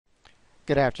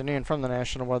Good afternoon from the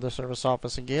National Weather Service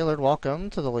office in Gaylord.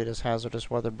 Welcome to the latest hazardous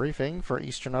weather briefing for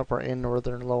eastern upper and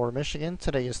northern lower Michigan.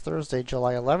 Today is Thursday,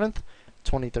 July 11th,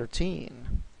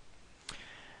 2013.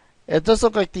 It does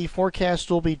look like the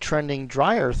forecast will be trending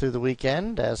drier through the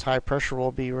weekend as high pressure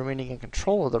will be remaining in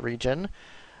control of the region.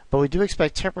 But we do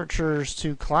expect temperatures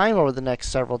to climb over the next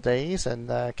several days,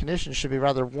 and conditions should be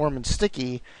rather warm and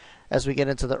sticky as we get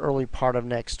into the early part of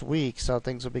next week. So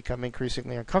things will become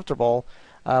increasingly uncomfortable,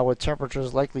 with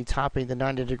temperatures likely topping the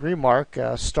 90-degree mark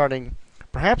starting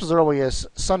perhaps as early as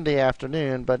Sunday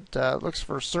afternoon, but looks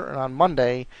for certain on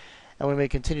Monday. And we may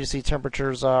continue to see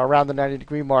temperatures around the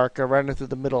 90-degree mark right through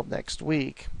the middle of next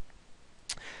week.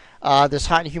 This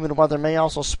hot and humid weather may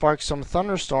also spark some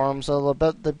thunderstorms.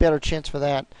 The better chance for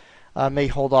that may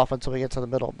hold off until we get to the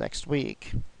middle of next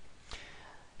week.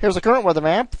 Here's the current weather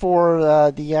map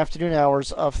for the afternoon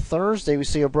hours of Thursday. We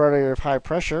see a broad area of high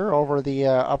pressure over the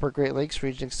upper Great Lakes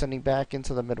region extending back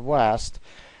into the Midwest.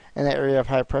 And that area of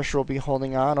high pressure will be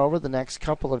holding on over the next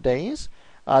couple of days.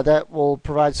 That will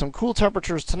provide some cool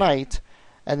temperatures tonight.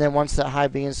 And then once that high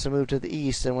begins to move to the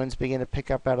east and winds begin to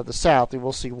pick up out of the south, we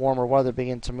will see warmer weather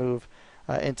begin to move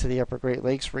into the upper Great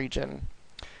Lakes region.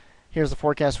 Here's the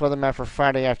forecast weather map for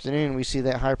Friday afternoon. We see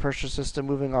that high pressure system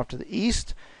moving off to the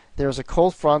east. There's a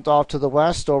cold front off to the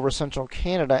west over central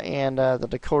Canada and the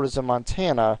Dakotas and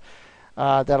Montana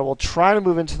that will try to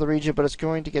move into the region, but it's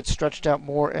going to get stretched out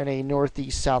more in a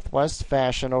northeast-southwest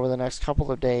fashion over the next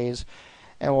couple of days,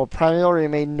 and will primarily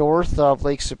remain north of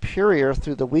Lake Superior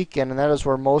through the weekend, and that is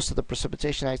where most of the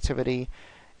precipitation activity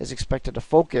is expected to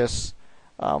focus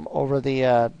over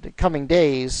the coming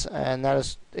days, and that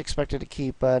is expected to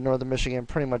keep northern Michigan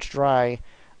pretty much dry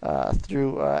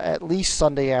through at least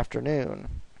Sunday afternoon.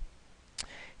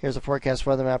 Here's the forecast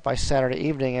weather map by Saturday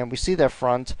evening, and we see that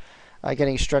front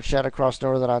getting stretched out across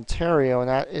northern Ontario, and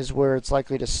that is where it's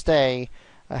likely to stay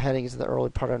heading into the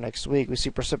early part of next week. We see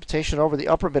precipitation over the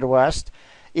upper Midwest,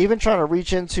 even trying to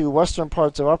reach into western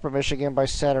parts of upper Michigan by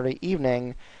Saturday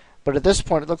evening. But at this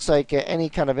point, it looks like any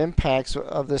kind of impacts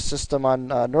of this system on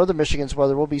northern Michigan's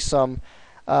weather will be some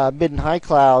mid and high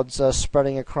clouds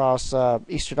spreading across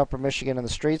eastern upper Michigan and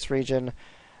the Straits region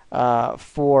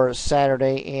for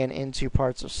Saturday and into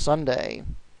parts of Sunday.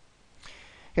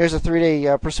 Here's a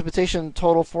 3-day precipitation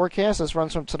total forecast. This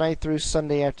runs from tonight through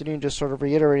Sunday afternoon, just sort of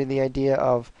reiterating the idea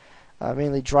of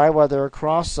mainly dry weather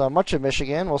across much of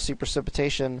Michigan. We'll see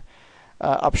precipitation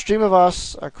upstream of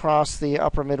us across the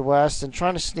upper Midwest and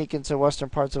trying to sneak into western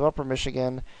parts of upper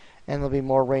Michigan, and there'll be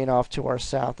more rain off to our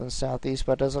south and southeast.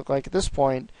 But it does look like at this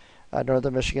point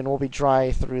northern Michigan will be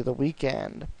dry through the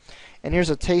weekend. And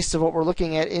here's a taste of what we're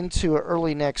looking at into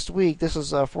early next week. This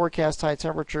is forecast high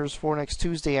temperatures for next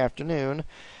Tuesday afternoon.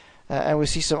 And we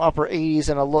see some upper 80s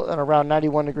and around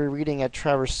 91-degree reading at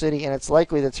Traverse City. And it's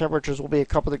likely the temperatures will be a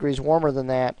couple degrees warmer than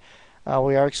that.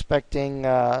 We are expecting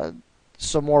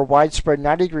some more widespread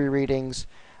 90-degree readings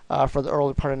for the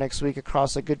early part of next week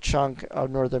across a good chunk of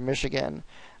northern Michigan.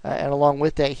 And along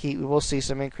with that heat, we will see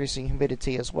some increasing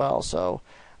humidity as well. So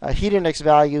heat index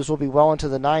values will be well into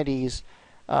the 90s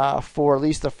for at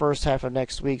least the first half of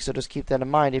next week. So just keep that in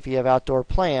mind if you have outdoor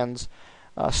plans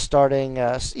starting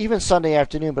even Sunday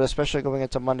afternoon, but especially going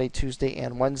into Monday, Tuesday,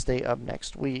 and Wednesday of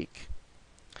next week.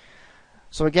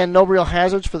 So again, no real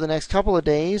hazards for the next couple of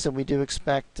days, and we do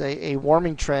expect a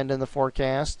warming trend in the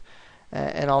forecast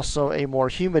and also a more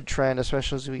humid trend,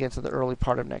 especially as we get to the early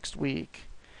part of next week.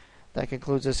 That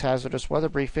concludes this hazardous weather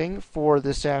briefing for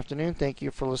this afternoon. Thank you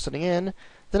for listening in.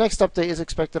 The next update is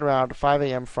expected around 5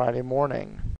 a.m. Friday morning.